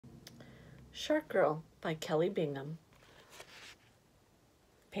Shark Girl by Kelly Bingham.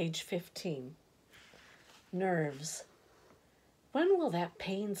 Page 15. Nerves. When will that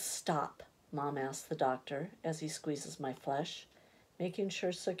pain stop? Mom asks the doctor as he squeezes my flesh, making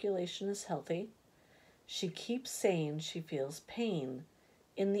sure circulation is healthy. She keeps saying she feels pain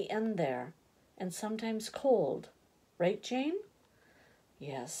in the end there, and sometimes cold. Right, Jane?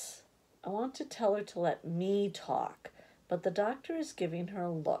 Yes. I want to tell her to let me talk, but the doctor is giving her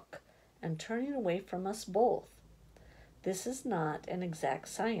a look and turning away from us both. This is not an exact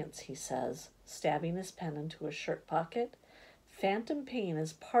science, he says, stabbing his pen into his shirt pocket. Phantom pain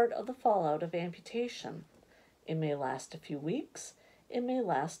is part of the fallout of amputation. It may last a few weeks. It may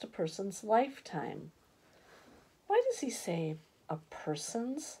last a person's lifetime. Why does he say a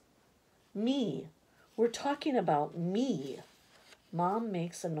person's? Me. We're talking about me. Mom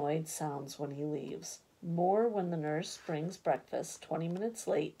makes annoyed sounds when he leaves. More when the nurse brings breakfast 20 minutes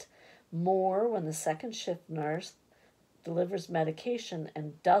late. More when the second shift nurse delivers medication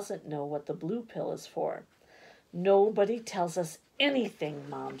and doesn't know what the blue pill is for. Nobody tells us anything,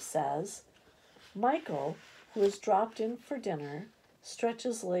 Mom says. Michael, who has dropped in for dinner,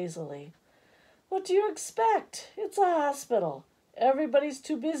 stretches lazily. What do you expect? It's a hospital. Everybody's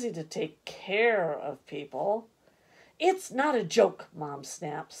too busy to take care of people. It's not a joke, Mom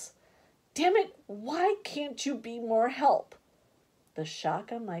snaps. Damn it, why can't you be more help? The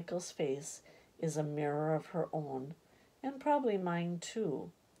shock on Michael's face is a mirror of her own, and probably mine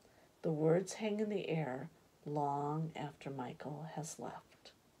too. The words hang in the air long after Michael has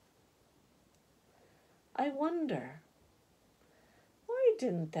left. I wonder, why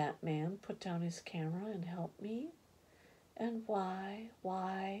didn't that man put down his camera and help me? And why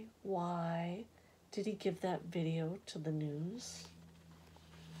did he give that video to the news?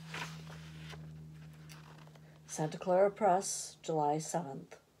 Santa Clara Press, July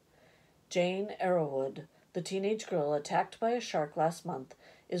 7th. Jane Arrowwood, the teenage girl attacked by a shark last month,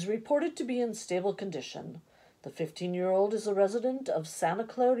 is reported to be in stable condition. The 15-year-old is a resident of Santa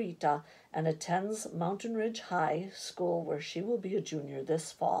Clarita and attends Mountain Ridge High School, where she will be a junior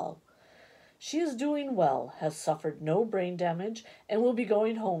this fall. She is doing well, has suffered no brain damage, and will be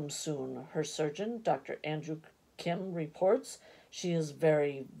going home soon. Her surgeon, Dr. Andrew Kim, reports she is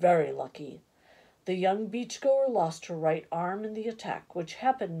very, very lucky. The young beachgoer lost her right arm in the attack, which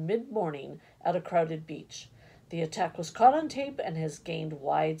happened mid-morning at a crowded beach. The attack was caught on tape and has gained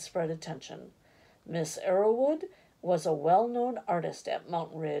widespread attention. Miss Arrowwood was a well-known artist at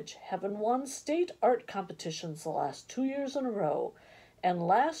Mountain Ridge, having won state art competitions the last 2 years in a row, and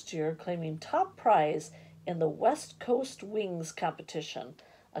last year claiming top prize in the West Coast Wings competition,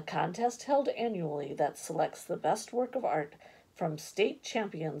 a contest held annually that selects the best work of art from state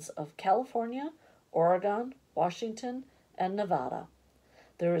champions of California, Oregon, Washington, and Nevada.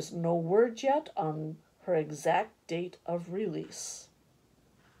 There is no word yet on her exact date of release.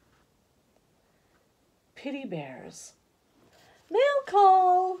 Pity bears. Mail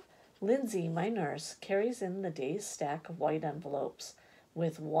call! Lindsay, my nurse, carries in the day's stack of white envelopes,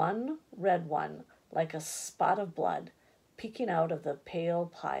 with one red one, like a spot of blood, peeking out of the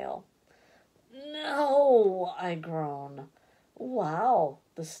pale pile. No, I groan. Wow,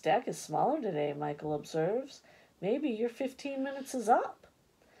 the stack is smaller today, Michael observes. Maybe your 15 minutes is up.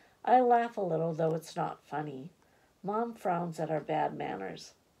 I laugh a little, though it's not funny. Mom frowns at our bad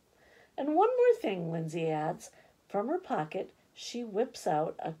manners. And one more thing, Lindsay adds. From her pocket, she whips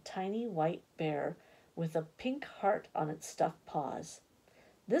out a tiny white bear with a pink heart on its stuffed paws.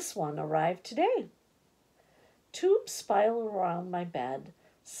 This one arrived today. Tubes spiral around my bed.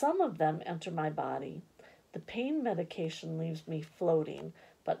 Some of them enter my body. The pain medication leaves me floating,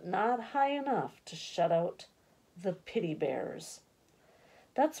 but not high enough to shut out the pity bears.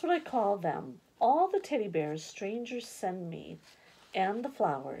 That's what I call them. All the teddy bears strangers send me, and the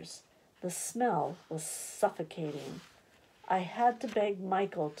flowers. The smell was suffocating. I had to beg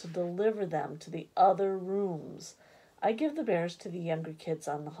Michael to deliver them to the other rooms. I give the bears to the younger kids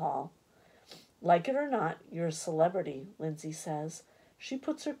on the hall. Like it or not, you're a celebrity, Lindsay says. She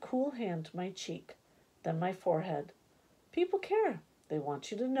puts her cool hand to my cheek, then my forehead. People care. They want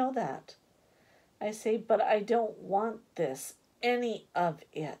you to know that. I say, but I don't want this, any of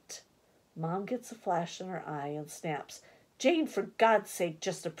it. Mom gets a flash in her eye and snaps. Jane, for God's sake,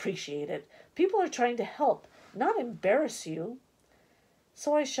 just appreciate it. People are trying to help, not embarrass you.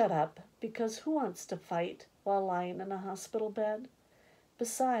 So I shut up, because who wants to fight while lying in a hospital bed?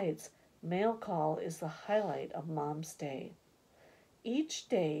 Besides, mail call is the highlight of Mom's day. Each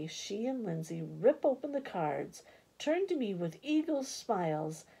day, she and Lindsay rip open the cards, turn to me with eagle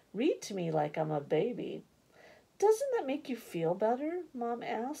smiles, read to me like I'm a baby. Doesn't that make you feel better? Mom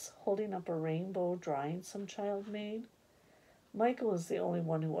asks, holding up a rainbow drawing some child made. Michael is the only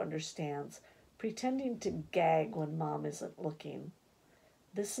one who understands, pretending to gag when Mom isn't looking.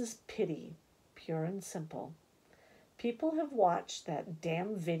 This is pity, pure and simple. People have watched that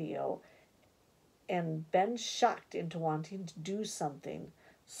damn video and been shocked into wanting to do something.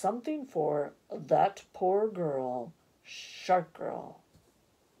 Something for that poor girl, Shark Girl.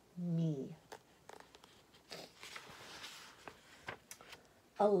 Me.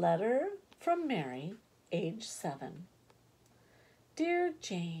 A letter from Mary, age 7. Dear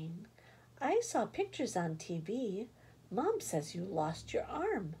Jane, I saw pictures on TV. Mom says you lost your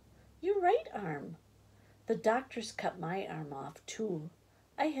arm, your right arm. The doctors cut my arm off too.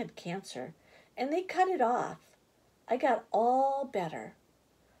 I had cancer, and they cut it off. I got all better.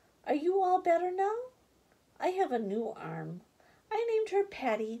 Are you all better now? I have a new arm. I named her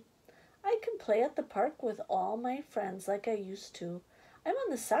Patty. I can play at the park with all my friends like I used to. I'm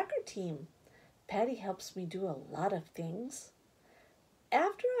on the soccer team. Patty helps me do a lot of things.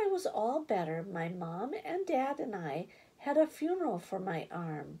 After I was all better, my mom and dad and I had a funeral for my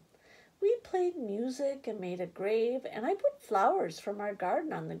arm. We played music and made a grave, and I put flowers from our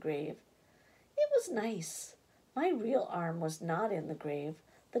garden on the grave. It was nice. My real arm was not in the grave.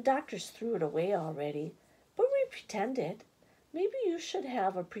 The doctors threw it away already, but we pretended. Maybe you should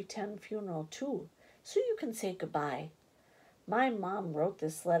have a pretend funeral too, so you can say goodbye. My mom wrote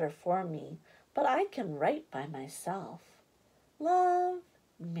this letter for me, but I can write by myself. Love,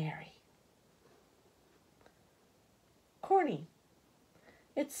 Mary. Corny.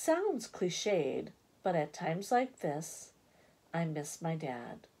 It sounds cliched, but at times like this, I miss my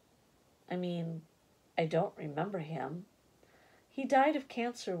dad. I don't remember him. He died of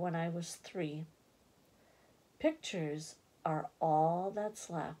cancer when I was 3. Pictures are all that's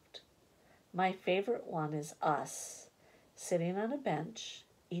left. My favorite one is us, sitting on a bench,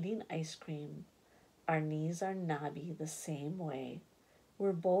 eating ice cream. Our knees are knobby the same way.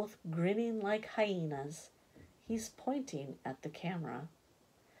 We're both grinning like hyenas. He's pointing at the camera.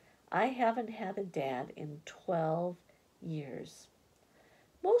 I haven't had a dad in 12 years.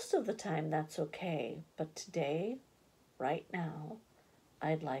 Most of the time that's okay, but today, right now,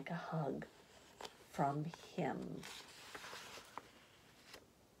 I'd like a hug from him.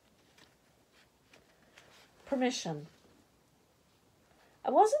 Permission. I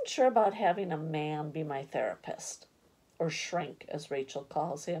wasn't sure about having a man be my therapist, or shrink as Rachel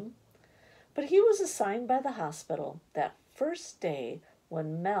calls him, but he was assigned by the hospital that first day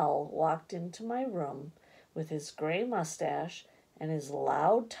when Mel walked into my room with his gray mustache and his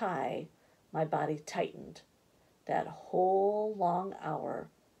loud tie. My body tightened. That whole long hour,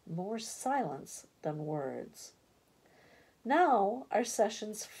 more silence than words. Now our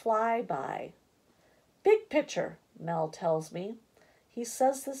sessions fly by. Big picture, Mel tells me. He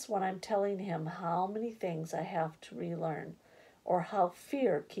says this when I'm telling him how many things I have to relearn, or how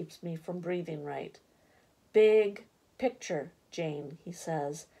fear keeps me from breathing right. Big picture, Jane, he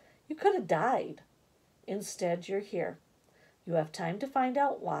says. You could have died. Instead, you're here. You have time to find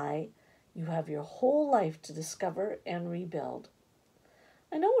out why. You have your whole life to discover and rebuild.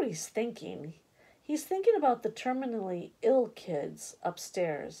 I know what he's thinking. He's thinking about the terminally ill kids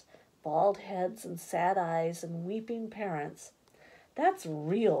upstairs, bald heads and sad eyes and weeping parents. That's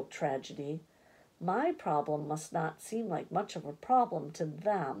real tragedy. My problem must not seem like much of a problem to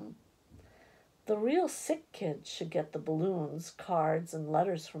them. The real sick kids should get the balloons, cards, and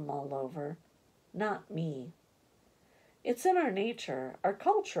letters from all over, not me. It's in our nature, our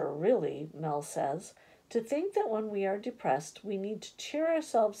culture, really, Mel says, to think that when we are depressed, we need to cheer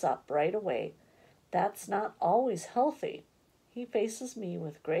ourselves up right away. That's not always healthy. He faces me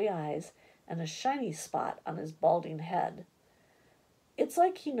with gray eyes and a shiny spot on his balding head. It's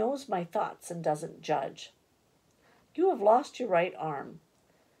like he knows my thoughts and doesn't judge. You have lost your right arm.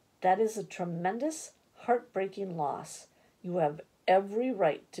 That is a tremendous, heartbreaking loss. You have every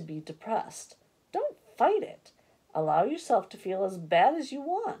right to be depressed. Don't fight it. Allow yourself to feel as bad as you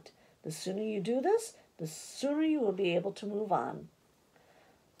want. The sooner you do this, the sooner you will be able to move on.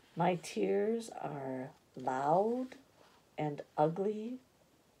 My tears are loud and ugly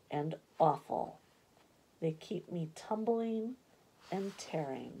and awful. They keep me tumbling and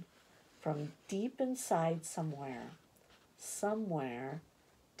tearing from deep inside somewhere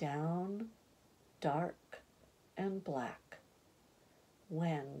down, dark and black.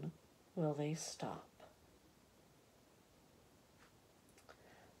 When will they stop?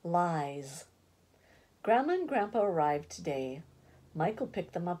 Lies. Grandma and Grandpa arrived today. Michael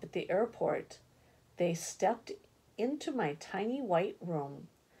picked them up at the airport. They stepped into my tiny white room.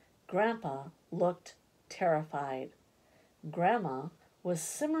 Grandpa looked terrified. Grandma was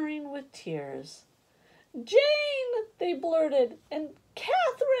simmering with tears. "Jane!" they blurted, and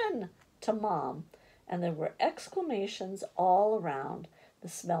 "Catherine!" to Mom, and there were exclamations all around, the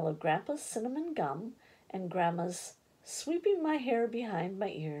smell of Grandpa's cinnamon gum and Grandma's sweeping my hair behind my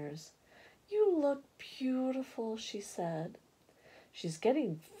ears. "You look beautiful," she said. "She's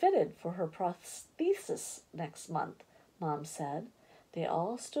getting fitted for her prosthesis next month," Mom said. They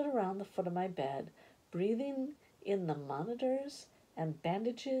all stood around the foot of my bed, breathing in the monitors and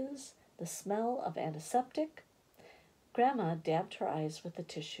bandages, the smell of antiseptic. Grandma dabbed her eyes with the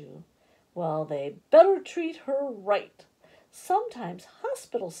tissue. "Well, they better treat her right. Sometimes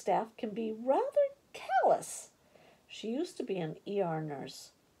hospital staff can be rather callous." She used to be an ER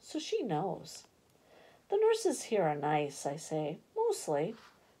nurse, so she knows. "The nurses here are nice," I say. "Mostly."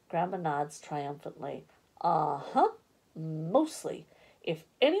 Grandma nods triumphantly. "Uh-huh, mostly. If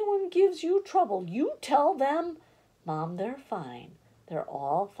anyone gives you trouble, you tell them." "Mom, they're fine. They're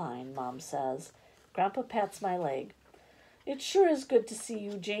all fine," Mom says. Grandpa pats my leg. "It sure is good to see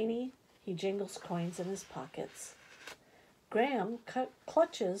you, Janie." He jingles coins in his pockets. Graham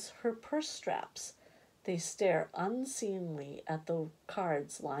clutches her purse straps. They stare unseeingly at the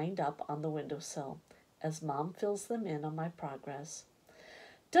cards lined up on the windowsill as Mom fills them in on my progress.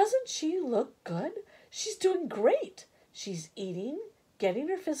 "Doesn't she look good? She's doing great. She's eating, getting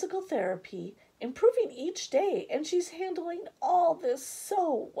her physical therapy, improving each day, and she's handling all this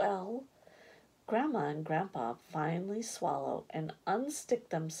so well." Grandma and Grandpa finally swallow and unstick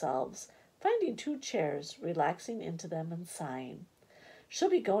themselves, finding 2 chairs, relaxing into them and sighing. "She'll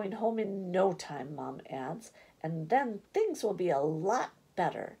be going home in no time," Mom adds, "and then things will be a lot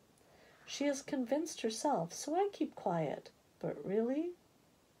better." She has convinced herself, so I keep quiet. But really?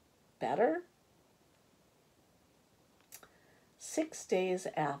 Better? 6 days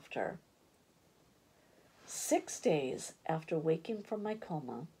after. 6 days after waking from my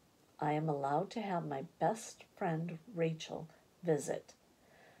coma, I am allowed to have my best friend Rachel visit.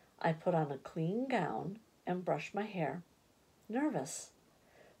 I put on a clean gown and brush my hair, nervous,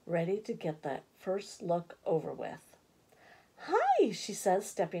 ready to get that first look over with. "Hi," she says,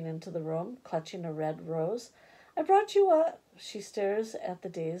 stepping into the room, clutching a red rose. "I brought you a—" She stares at the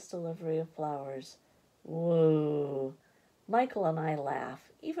day's delivery of flowers. Whoa. Michael and I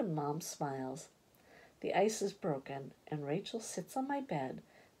laugh. Even Mom smiles. The ice is broken, and Rachel sits on my bed,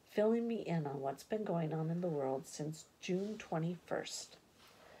 filling me in on what's been going on in the world since June 21st.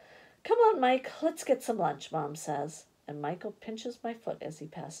 "Come on, Mike, let's get some lunch," Mom says, and Michael pinches my foot as he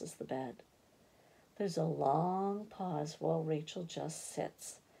passes the bed. There's a long pause while Rachel just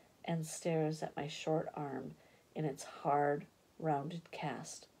sits and stares at my short arm in its hard, rounded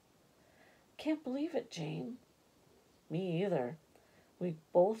cast. "Can't believe it, Jane." "Me either." We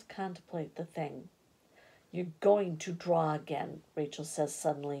both contemplate the thing. "You're going to draw again," Rachel says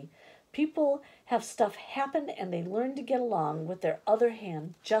suddenly. "People have stuff happen and they learn to get along with their other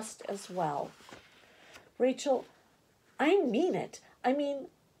hand just as well." "Rachel, I mean it. I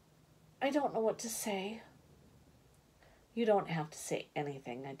don't know what to say." "You don't have to say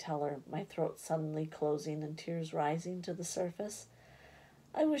anything," I tell her, my throat suddenly closing and tears rising to the surface.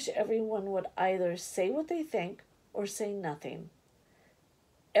 I wish everyone would either say what they think or say nothing.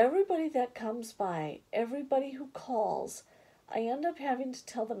 Everybody that comes by, everybody who calls, I end up having to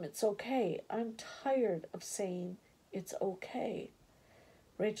tell them it's okay. I'm tired of saying it's okay.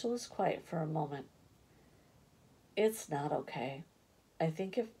 Rachel is quiet for a moment. "It's not okay. I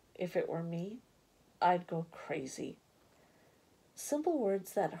think if it were me, I'd go crazy." Simple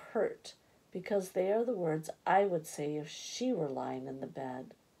words that hurt, because they are the words I would say if she were lying in the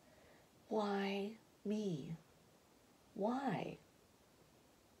bed. Why me? Why?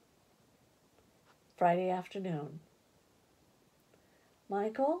 Friday afternoon.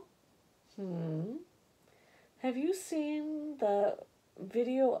 "Michael? Have you seen the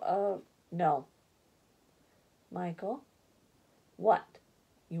video of—" "No." "Michael? What?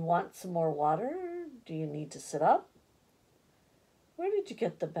 You want some more water? Do you need to sit up?" "Where did you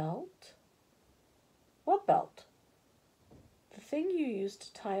get the belt?" "What belt?" "The thing you used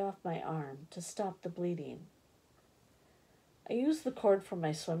to tie off my arm to stop the bleeding." "I used the cord from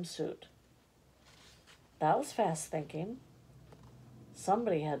my swimsuit." That was fast thinking.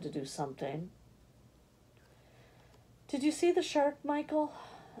 Somebody had to do something. "Did you see the shark, Michael?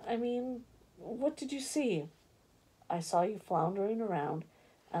 What did you see?" "I saw you floundering around,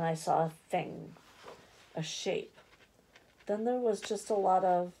 and I saw a thing, a shape. Then there was just a lot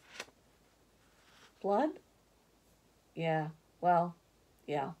of—" "Blood?" Yeah. "Weren't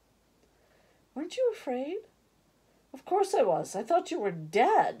you afraid?" "Of course I was. I thought you were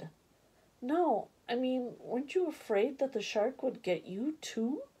dead." "No, I mean, weren't you afraid that the shark would get you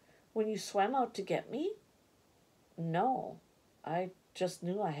too when you swam out to get me? No, I just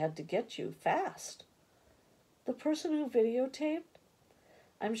knew I had to get you fast. The person who videotaped?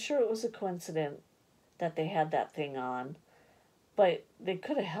 I'm sure it was a coincidence that they had that thing on, but they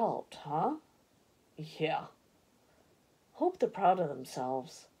could have helped, huh? Yeah. Hope they're proud of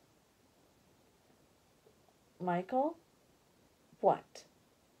themselves. Michael? What?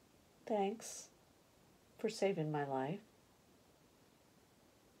 Thanks for saving my life.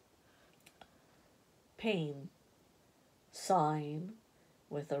 Pain. Sawing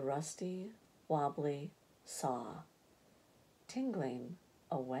with a rusty, wobbly saw. Tingling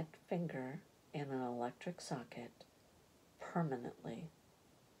a wet finger in an electric socket permanently.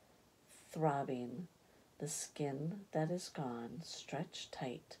 Throbbing, the skin that is gone stretched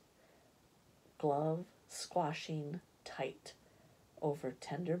tight. Glove squashing tight over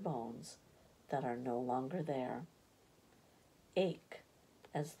tender bones that are no longer there. Ache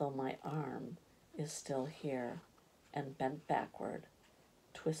as though my arm is still here and bent backward,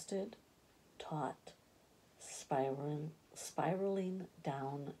 twisted, taut, spiraling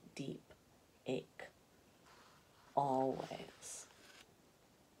down deep. Ache. Always.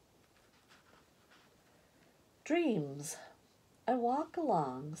 Dreams. I walk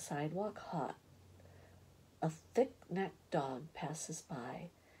along sidewalk hot. A thick-necked dog passes by.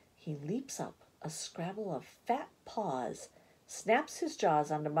 He leaps up, a scrabble of fat paws, snaps his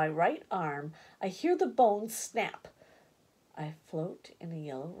jaws onto my right arm. I hear the bones snap. I float in a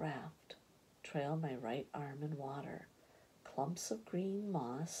yellow raft, trail my right arm in water. Clumps of green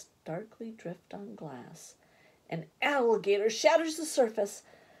moss darkly drift on glass. An alligator shatters the surface.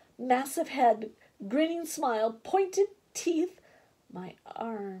 Massive head, grinning smile, pointed teeth. My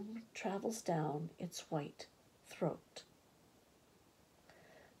arm travels down its white throat.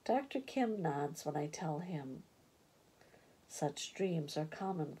 Dr. Kim nods when I tell him. Such dreams are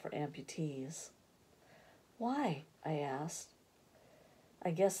common for amputees. Why? I asked.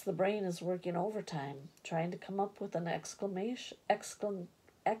 I guess the brain is working overtime, trying to come up with an explanation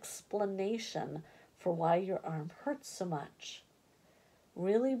for why your arm hurts so much.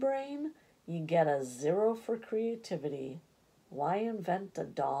 Really, brain? You get a 0 for creativity. Why invent a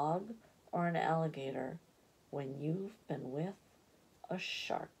dog or an alligator when you've been with a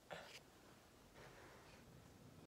shark?